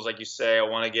goals. Like you say, I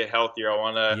want to get healthier. I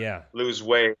want to lose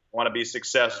weight. I want to be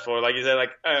successful. Like you said,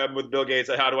 like with Bill Gates,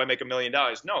 like, how do I make $1 million?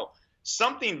 No,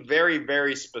 something very,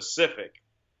 very specific.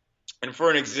 And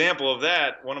for an example of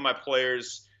that, one of my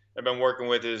players I've been working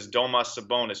with is Domas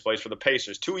Sabonis, plays for the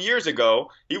Pacers. 2 years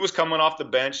ago, he was coming off the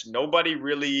bench. Nobody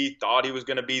really thought he was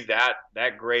going to be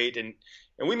that great. And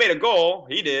we made a goal,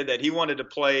 he did, that he wanted to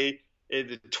play in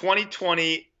the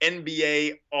 2020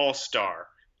 NBA All-Star.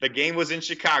 The game was in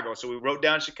Chicago, so we wrote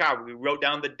down Chicago. We wrote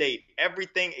down the date,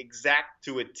 everything exact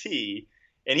to a T.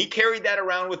 And he carried that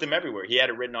around with him everywhere. He had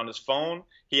it written on his phone.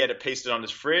 He had it pasted on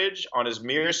his fridge, on his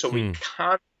mirror. So we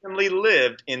constantly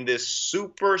lived in this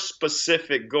super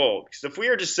specific goal. Because if we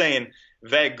are just saying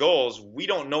vague goals, we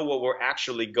don't know what we're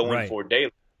actually going for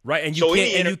daily. Right, and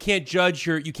you can't judge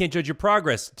your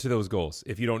progress to those goals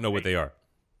if you don't know what they are.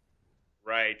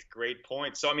 Right, great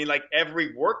point. So I mean, like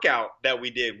every workout that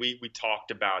we did, we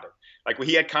talked about it. Like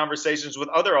he had conversations with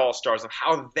other all-stars of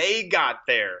how they got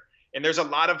there. And there's a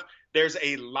lot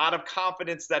of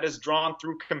confidence that is drawn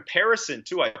through comparison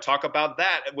too. I talk about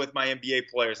that with my NBA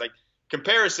players. Like,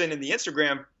 comparison in the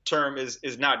Instagram term is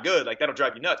not good. Like, that'll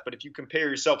drive you nuts. But if you compare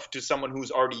yourself to someone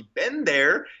who's already been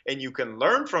there and you can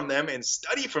learn from them and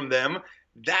study from them,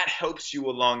 that helps you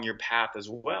along your path as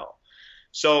well.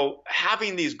 So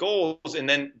having these goals and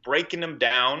then breaking them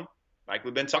down, like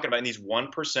we've been talking about, in these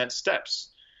 1%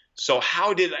 steps. So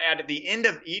at the end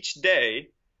of each day,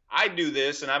 I do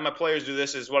this, and I have my players do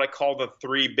this, is what I call the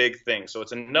 3 big things. So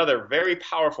it's another very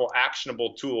powerful,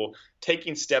 actionable tool,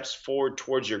 taking steps forward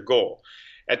towards your goal.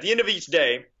 At the end of each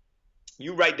day,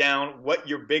 you write down what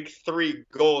your big 3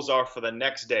 goals are for the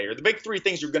next day, or the big 3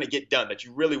 things you're going to get done that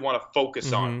you really want to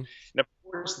focus on. And of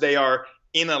course, they are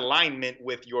in alignment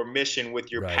with your mission,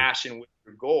 with your passion, with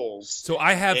your goals. So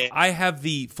I have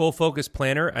the Full Focus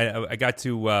Planner. I got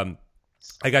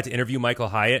to interview Michael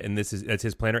Hyatt, and that's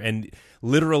his planner. And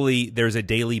literally, there's a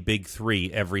daily big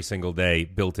 3 every single day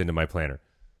built into my planner.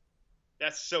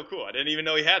 That's so cool. I didn't even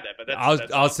know he had that. But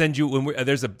that's I'll send you when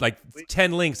there's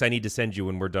 10 links I need to send you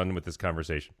when we're done with this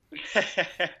conversation.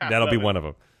 That'll be one of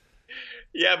them.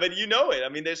 Yeah, but you know it. I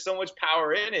mean, there's so much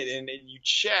power in it, and you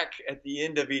check at the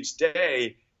end of each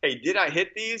day, hey, did I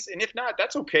hit these? And if not,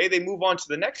 that's okay. They move on to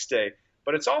the next day.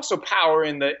 But it's also power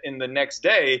in the next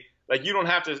day Like you don't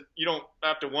have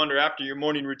to wonder after your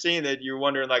morning routine that you're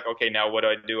wondering like, okay, now what do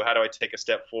I do? How do I take a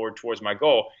step forward towards my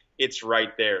goal? It's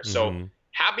right there. So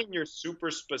having your super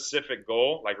specific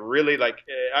goal, like really, like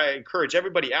I encourage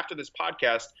everybody after this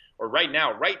podcast or right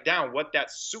now, write down what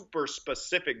that super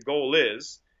specific goal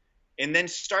is, and then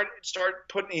start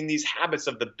putting these habits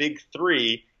of the big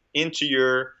three into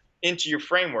your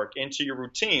framework, into your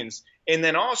routines. And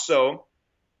then also,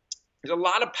 there's a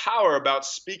lot of power about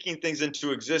speaking things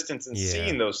into existence and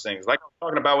seeing those things. Like I was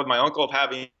talking about with my uncle of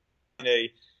having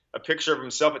a picture of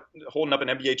himself holding up an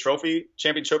NBA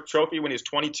championship trophy when he was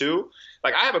 22.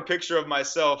 Like I have a picture of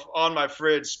myself on my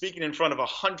fridge speaking in front of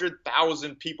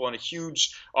 100,000 people in a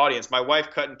huge audience. My wife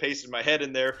cut and pasted my head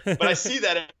in there, but I see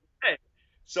that every day.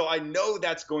 So I know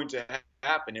that's going to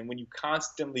happen. And when you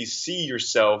constantly see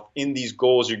yourself in these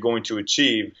goals you're going to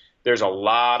achieve, there's a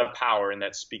lot of power in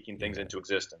that speaking things into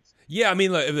existence. Yeah, I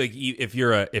mean, like if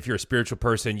you're a spiritual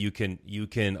person, you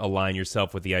can align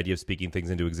yourself with the idea of speaking things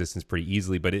into existence pretty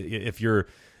easily. But if you're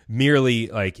merely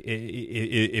like,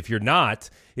 if you're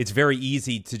not, it's very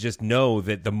easy to just know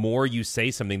that the more you say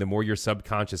something, the more your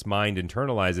subconscious mind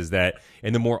internalizes that,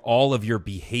 and the more all of your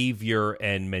behavior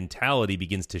and mentality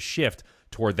begins to shift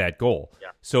toward that goal. Yeah.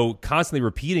 So constantly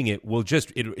repeating it will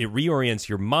just it reorients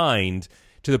your mind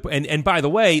to the and by the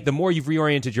way, the more you've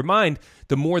reoriented your mind,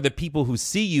 the more the people who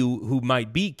see you, who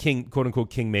might be quote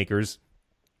unquote kingmakers,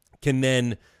 can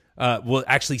then will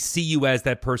actually see you as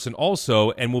that person also,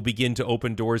 and will begin to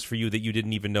open doors for you that you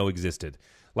didn't even know existed.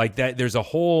 Like that, there's a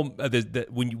whole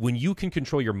when you can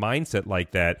control your mindset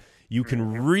like that, you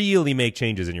can really make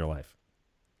changes in your life.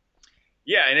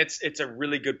 Yeah, and it's a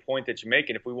really good point that you make.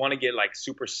 And if we want to get like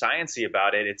super sciencey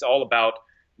about it, it's all about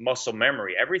muscle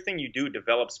memory. Everything you do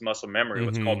develops muscle memory,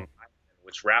 what's called myelin,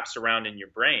 which wraps around in your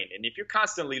brain. And if you're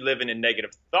constantly living in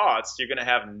negative thoughts, you're going to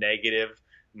have negative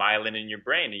myelin in your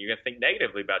brain, and you're going to think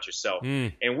negatively about yourself.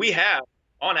 And we have,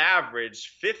 on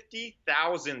average,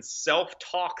 50,000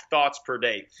 self-talk thoughts per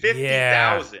day.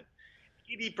 50,000.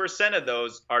 80% of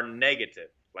those are negative.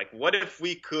 Like, what if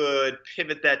we could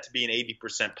pivot that to being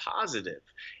 80% positive?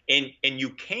 And you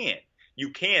can,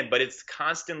 but it's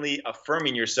constantly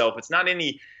affirming yourself. It's not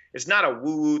a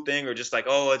woo-woo thing or just like,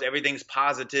 oh, everything's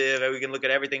positive, we can look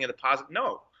at everything in the positive.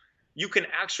 No, you can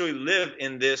actually live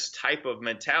in this type of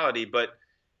mentality. But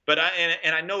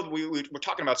I know we're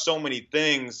talking about so many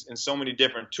things and so many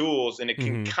different tools, and it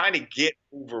can kind of get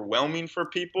overwhelming for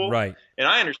people. Right. And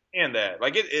I understand that.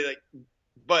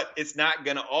 But it's not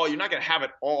you're not gonna have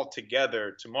it all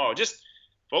together tomorrow. Just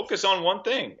focus on one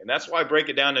thing, and that's why I break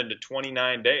it down into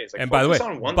 29 days. And by the way,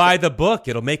 buy the book.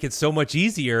 It'll make it so much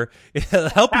easier. It'll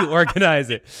help you organize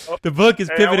it. The book is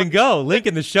Pivot and Go. Link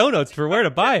in the show notes for where to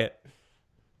buy it.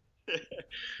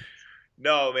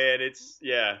 No, man,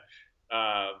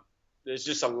 there's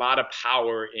just a lot of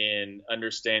power in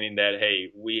understanding that,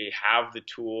 hey, we have the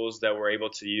tools that we're able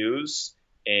to use,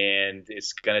 and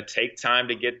it's going to take time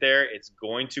to get there. It's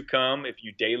going to come if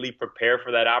you daily prepare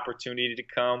for that opportunity to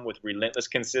come with relentless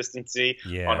consistency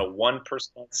on a 1%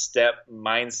 step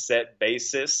mindset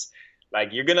basis. Like,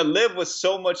 you're going to live with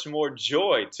so much more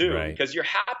joy too, because your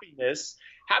happiness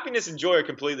and joy are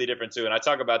completely different too. And I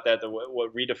talk about that,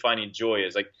 what redefining joy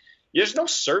is. Like, there's no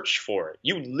search for it.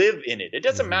 You live in it. It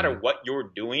doesn't matter what you're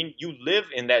doing. You live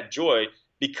in that joy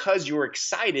because you're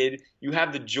excited. You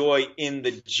have the joy in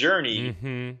the journey,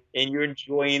 and you're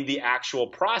enjoying the actual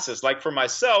process. Like for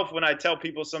myself, when I tell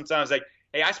people sometimes, like,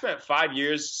 hey, I spent 5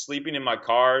 years sleeping in my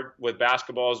car with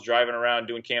basketballs, driving around,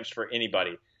 doing camps for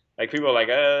anybody. Like, people are like,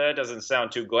 that doesn't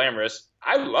sound too glamorous.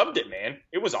 I loved it, man.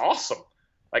 It was awesome.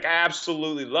 Like, I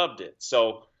absolutely loved it.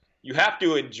 So you have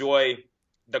to enjoy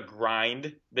the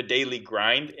grind, the daily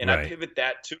grind. And I pivot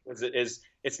that too, is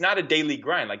it's not a daily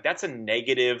grind. Like, that's a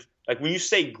negative. Like, when you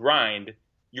say grind,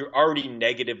 you're already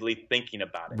negatively thinking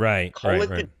about it. Right. Call it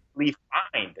the daily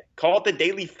find. Call it the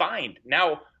daily find.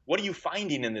 Now, what are you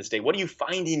finding in this day? What are you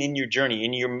finding in your journey,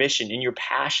 in your mission, in your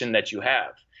passion that you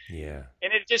have? Yeah.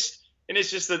 And it's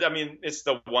just that, I mean, it's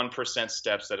the 1%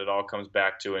 steps that it all comes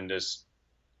back to, and just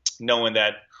knowing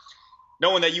that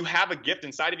you have a gift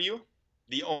inside of you.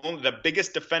 The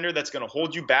biggest defender that's going to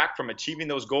hold you back from achieving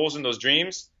those goals and those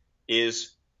dreams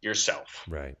is yourself.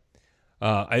 Right.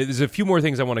 There's a few more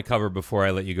things I want to cover before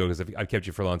I let you go, because I've kept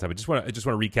you for a long time. I just want to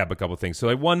recap a couple of things. So,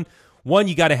 like, one,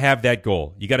 you got to have that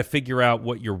goal. You got to figure out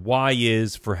what your why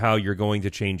is for how you're going to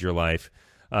change your life.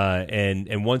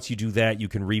 And once you do that, you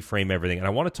can reframe everything. And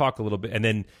I want to talk a little bit, and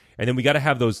then we got to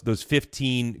have those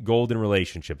 15 golden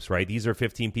relationships, right? These are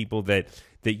 15 people that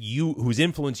whose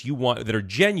influence you want, that are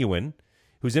genuine,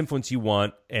 whose influence you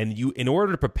want, and you, in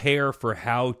order to prepare for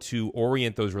how to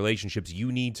orient those relationships,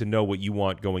 you need to know what you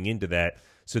want going into that,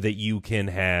 so that you can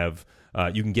have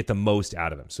you can get the most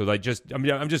out of them. So I'm just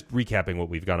recapping what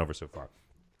we've gone over so far,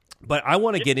 but I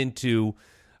want to get into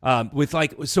with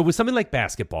something like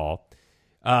basketball.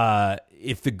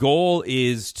 If the goal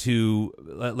is to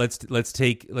let's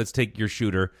take your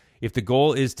shooter. If the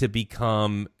goal is to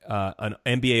become an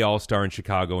NBA All-Star in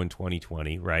Chicago in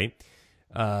 2020, right?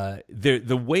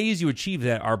 The ways you achieve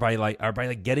that are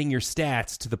by getting your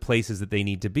stats to the places that they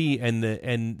need to be,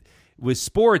 and with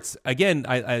sports, again,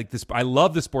 I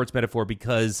love the sports metaphor,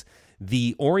 because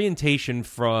the orientation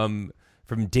from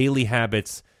daily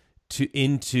habits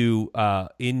into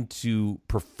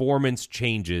performance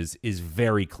changes is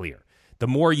very clear. The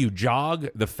more you jog,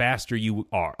 the faster you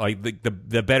are. Like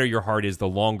the better your heart is, the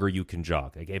longer you can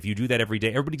jog. Like if you do that every day,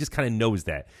 everybody just kind of knows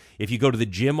that. If you go to the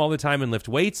gym all the time and lift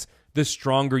weights, the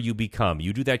stronger you become.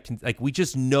 You do that, like we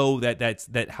just know that's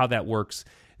how that works.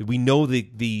 We know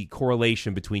the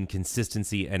correlation between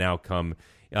consistency and outcome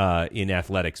in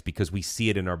athletics, because we see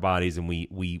it in our bodies, and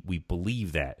we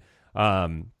believe that.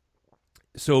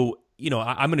 So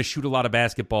I'm going to shoot a lot of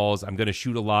basketballs. I'm going to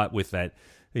shoot a lot with that.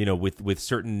 With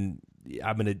certain,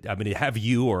 I'm gonna have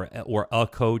you or a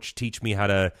coach teach me how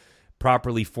to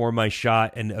properly form my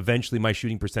shot, and eventually my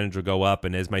shooting percentage will go up.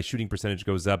 And as my shooting percentage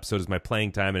goes up, so does my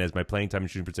playing time. And as my playing time and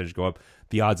shooting percentage go up,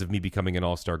 the odds of me becoming an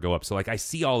all-star go up. So I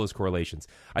see all those correlations.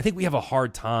 I think we have a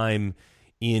hard time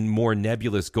in more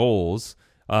nebulous goals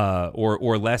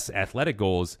or less athletic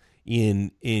goals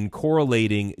in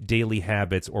correlating daily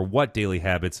habits, or what daily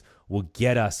habits will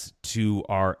get us to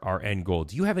our end goal.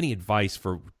 Do you have any advice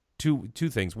for two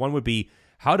things? One would be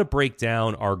how to break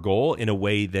down our goal in a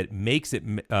way that makes it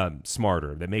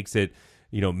smarter, that makes it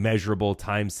measurable,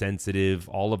 time sensitive,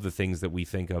 all of the things that we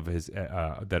think of as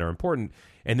that are important,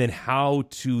 and then how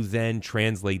to then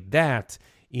translate that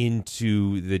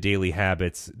into the daily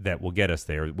habits that will get us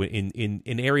there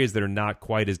in areas that are not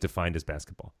quite as defined as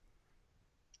basketball.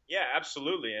 Yeah,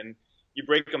 absolutely. And you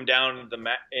break them down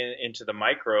into the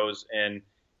micros, and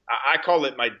I call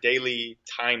it my daily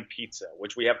time pizza,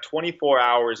 which we have 24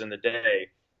 hours in the day.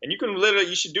 And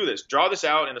you should do this. Draw this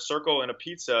out in a circle in a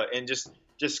pizza, and just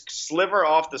sliver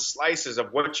off the slices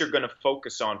of what you're going to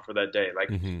focus on for that day. Like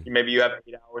maybe you have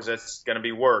 8 hours that's going to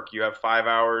be work. You have 5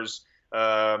 hours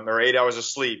or 8 hours of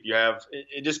sleep. You have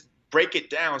just break it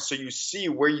down so you see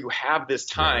where you have this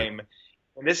time. Right.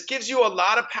 And this gives you a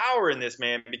lot of power in this,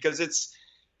 man, because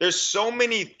there's so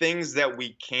many things that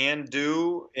we can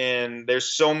do, and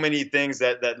there's so many things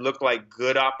that look like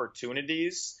good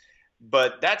opportunities.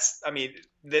 But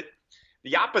the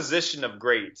opposition of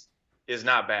great is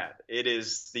not bad. It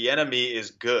is, the enemy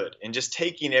is good, and just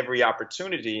taking every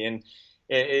opportunity. And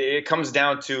it comes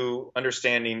down to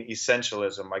understanding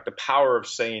essentialism, like the power of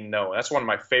saying no. That's one of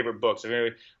my favorite books. If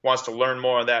anybody wants to learn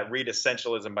more on that, read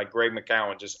Essentialism by Greg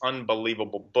McKeown. Just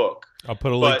unbelievable book. I'll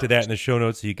put a link to that in the show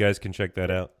notes so you guys can check that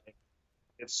out.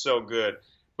 It's so good.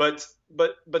 But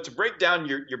to break down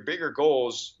your bigger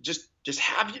goals, just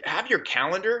have your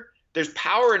calendar. There's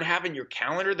power in having your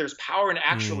calendar. There's power in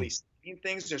actually seeing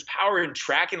things. There's power in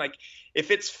tracking. Like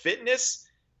if it's fitness,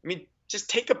 just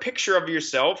take a picture of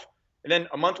yourself, and then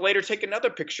a month later, take another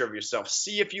picture of yourself.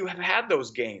 See if you have had those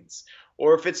gains.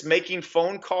 Or if it's making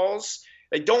phone calls,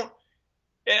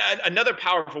 another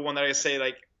powerful one that I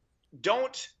say,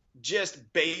 don't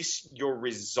just base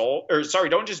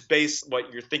don't just base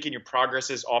what you're thinking your progress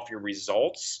is off your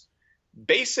results.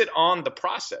 Base it on the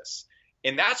process.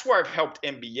 And that's where I've helped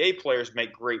NBA players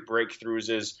make great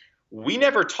breakthroughs is we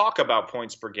never talk about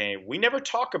points per game. We never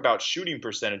talk about shooting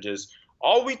percentages.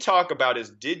 All we talk about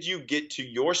is, did you get to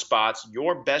your spots,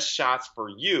 your best shots for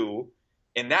you?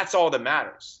 And that's all that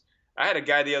matters. I had a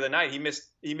guy the other night, he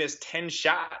missed 10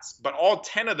 shots, but all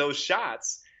 10 of those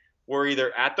shots were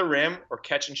either at the rim or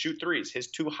catch and shoot threes, his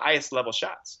 2 highest level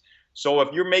shots. So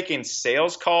if you're making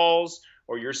sales calls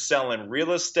or you're selling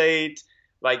real estate,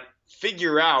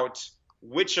 figure out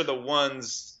which are the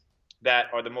ones that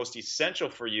are the most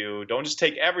essential for you. Don't just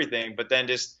take everything, but then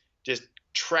just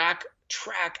track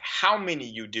how many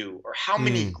you do, or how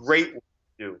many great ones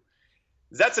you do.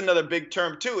 That's another big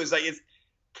term too, is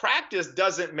practice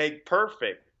doesn't make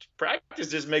perfect. Practice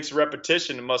just makes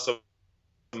repetition and muscle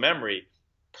memory.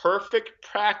 Perfect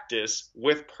practice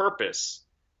with purpose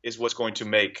is what's going to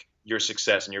make your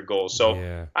success and your goals.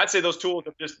 So I'd say those tools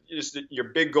are just your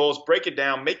big goals. Break it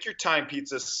down, make your time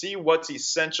pizza, see what's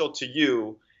essential to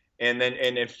you, and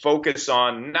then focus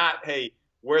on not, hey,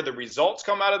 where the results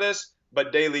come out of this,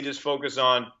 but daily just focus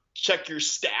on check your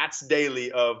stats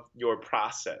daily of your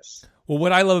process. Well,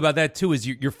 what I love about that too is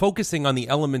you're focusing on the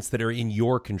elements that are in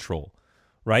your control,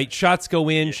 right? Shots go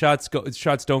in, shots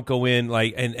don't go in.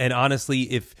 Like, and honestly,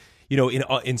 if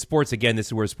in sports, again, this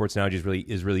is where sports analogy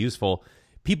is really useful.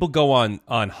 People go on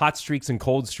hot streaks and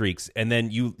cold streaks, and then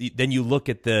you look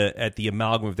at the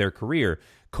amalgam of their career.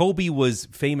 Kobe was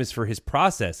famous for his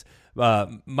process.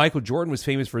 Michael Jordan was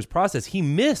famous for his process. He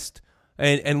missed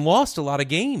and lost a lot of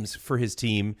games for his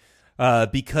team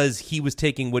because he was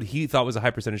taking what he thought was a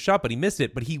high percentage shot, but he missed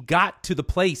it. But he got to the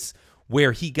place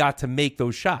where he got to make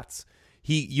those shots.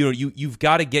 You've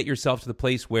got to get yourself to the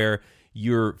place where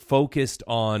you're focused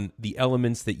on the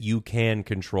elements that you can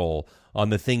control, on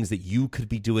the things that you could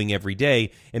be doing every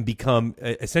day, and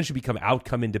essentially become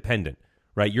outcome independent.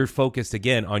 Right, you're focused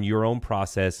again on your own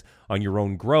process, on your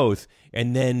own growth,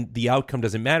 and then the outcome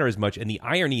doesn't matter as much. And the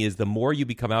irony is, the more you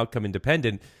become outcome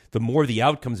independent, the more the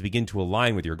outcomes begin to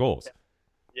align with your goals.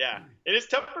 Yeah, it is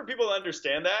tough for people to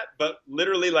understand that, but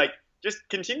literally, like, just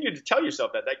continue to tell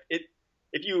yourself that. Like,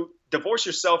 if you divorce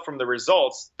yourself from the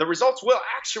results will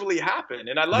actually happen.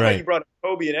 And I love how you brought up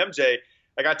Kobe and MJ.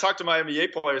 Like, I talked to my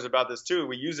NBA players about this too.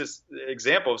 We use this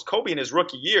example. Kobe in his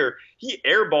rookie year, he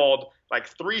airballed like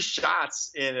 3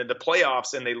 shots in the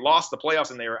playoffs, and they lost the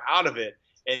playoffs and they were out of it.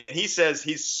 And he says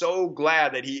he's so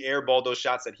glad that he airballed those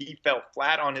shots, that he fell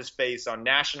flat on his face on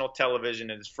national television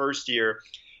in his first year,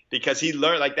 because he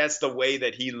learned, like, that's the way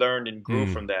that he learned and grew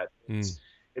from that.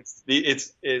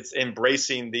 It's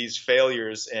embracing these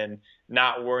failures and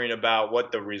not worrying about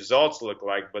what the results look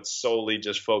like, but solely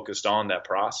just focused on that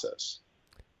process.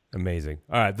 Amazing.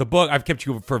 All right, the book, I've kept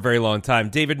you for a very long time.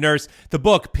 David Nurse, the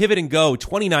book, Pivot and Go,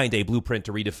 29-Day Blueprint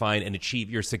to Redefine and Achieve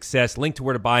Your Success. Link to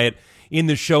where to buy it in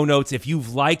the show notes. If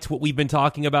you've liked what we've been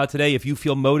talking about today, if you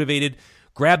feel motivated,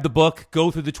 grab the book,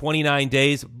 go through the 29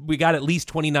 days. We got at least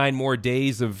 29 more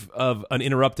days of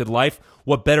uninterrupted life.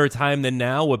 What better time than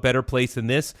now? What better place than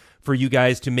this for you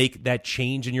guys to make that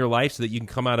change in your life so that you can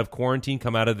come out of quarantine,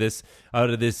 come out of this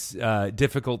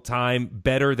difficult time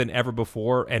better than ever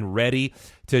before, and ready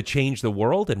to change the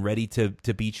world and ready to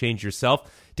be changed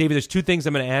yourself. David, there's 2 things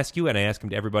I'm going to ask you, and I ask them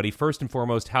to everybody. First and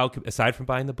foremost, aside from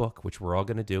buying the book, which we're all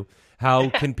going to do, how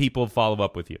can people follow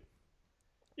up with you?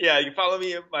 Yeah, you can follow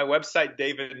me at my website,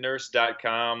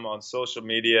 davidnurse.com, on social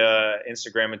media,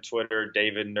 Instagram and Twitter,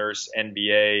 David Nurse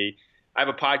NBA. I have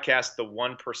a podcast, the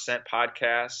 1%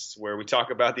 Podcast, where we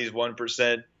talk about these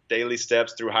 1% daily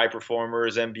steps through high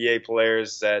performers, NBA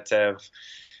players that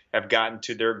have gotten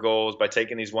to their goals by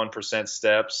taking these 1%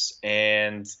 steps.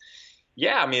 And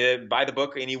yeah, I mean, buy the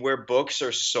book anywhere books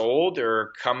are sold,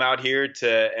 or come out here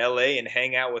to LA and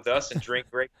hang out with us and drink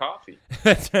great coffee.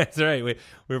 That's right.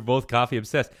 We're both coffee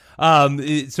obsessed.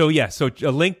 So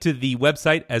a link to the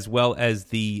website as well as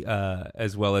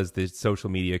the social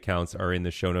media accounts are in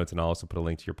the show notes, and I'll also put a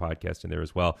link to your podcast in there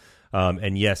as well.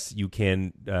 And yes, you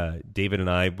can. David and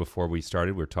I, before we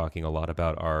started, we were talking a lot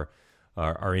about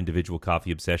our individual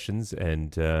coffee obsessions,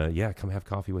 and come have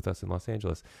coffee with us in Los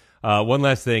Angeles. One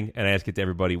last thing, and I ask it to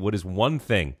everybody: what is one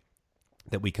thing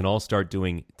that we can all start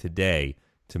doing today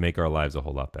to make our lives a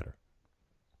whole lot better?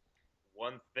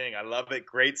 One thing. I love it.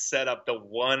 Great setup. The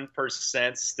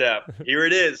 1% step. Here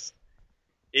it is.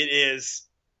 It is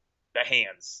the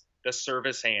hands, the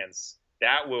service hands.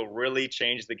 That will really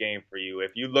change the game for you.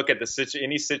 If you look at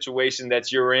any situation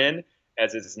that you're in,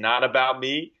 as it's not about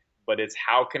me, but it's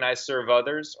how can I serve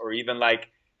others, or even like,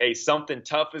 hey, something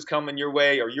tough is coming your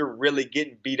way, or you're really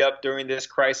getting beat up during this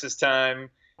crisis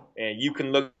time, and you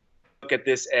can look at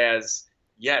this as,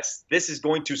 yes, this is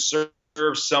going to serve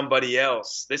somebody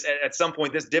else. This, at some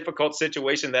point, this difficult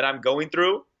situation that I'm going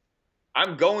through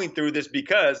this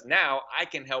because now I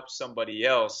can help somebody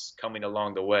else coming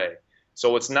along the way.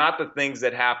 So it's not the things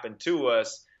that happen to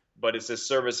us, but it's the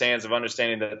service hands of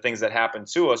understanding that the things that happen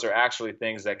to us are actually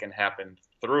things that can happen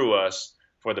through us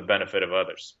for the benefit of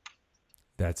others.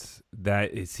 That's that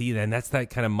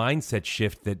kind of mindset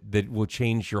shift that will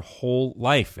change your whole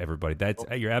life, everybody.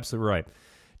 You're absolutely right.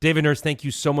 David Nurse, thank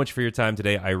you so much for your time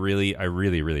today. I really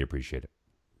appreciate it.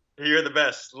 You're the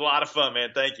best. A lot of fun, man.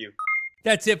 Thank you.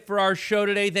 That's it for our show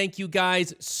today. Thank you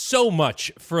guys so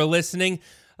much for listening.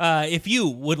 If you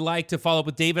would like to follow up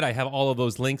with David, I have all of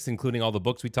those links, including all the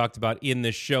books we talked about in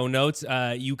the show notes.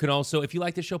 You can also, if you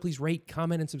like the show, please rate,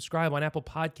 comment, and subscribe on Apple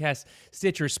Podcasts,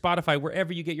 Stitcher, Spotify,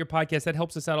 wherever you get your podcasts. That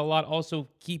helps us out a lot. Also,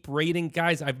 keep rating.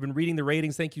 Guys, I've been reading the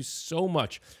ratings. Thank you so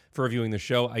much for reviewing the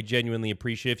show. I genuinely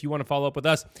appreciate it. If you want to follow up with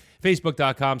us,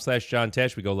 Facebook.com/John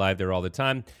Tesh. We go live there all the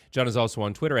time. John is also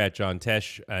on Twitter @John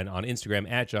Tesh and on Instagram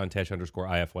 @John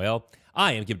Tesh_IFYL.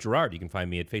 I am Gib Gerard. You can find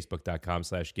me at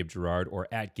facebook.com/Gib Gerard or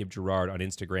at Gib Gerard on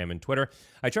Instagram and Twitter.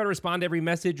 I try to respond to every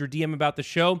message or DM about the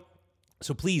show.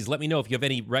 So please let me know if you have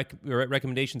any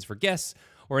recommendations for guests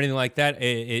or anything like that.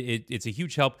 It's a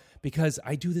huge help because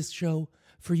I do this show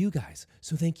for you guys.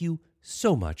 So thank you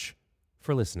so much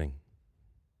for listening.